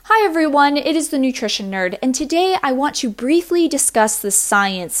Hi everyone, it is the Nutrition Nerd, and today I want to briefly discuss the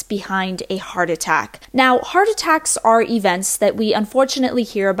science behind a heart attack. Now, heart attacks are events that we unfortunately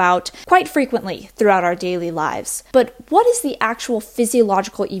hear about quite frequently throughout our daily lives. But what is the actual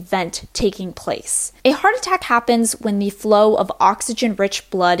physiological event taking place? A heart attack happens when the flow of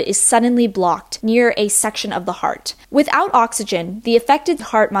oxygen-rich blood is suddenly blocked near a section of the heart. Without oxygen, the affected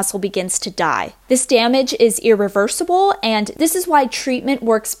heart muscle begins to die. This damage is irreversible, and this is why treatment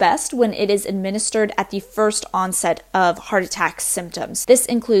works best when it is administered at the first onset of heart attack symptoms. This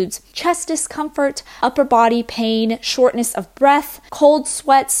includes chest discomfort, upper body pain, shortness of breath, cold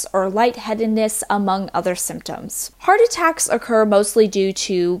sweats, or lightheadedness, among other symptoms. Heart attacks occur mostly due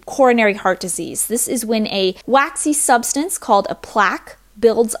to coronary heart disease. This is when a waxy substance called a plaque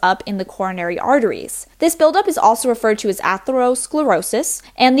builds up in the coronary arteries. This buildup is also referred to as atherosclerosis,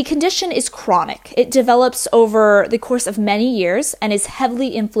 and the condition is chronic. It develops over the course of many years and is heavily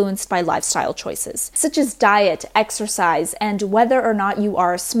influenced by lifestyle choices, such as diet, exercise, and whether or not you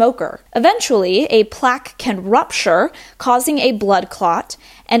are a smoker. Eventually, a plaque can rupture, causing a blood clot,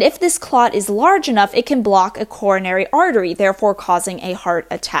 and if this clot is large enough, it can block a coronary artery, therefore causing a heart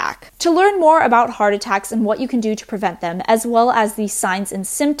attack. To learn more about heart attacks and what you can do to prevent them, as well as the signs and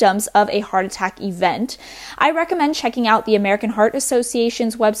symptoms of a heart attack event, I recommend checking out the American Heart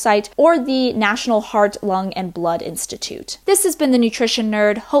Association's website or the National Heart, Lung, and Blood Institute. This has been the Nutrition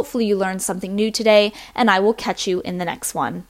Nerd. Hopefully you learned something new today, and I will catch you in the next one.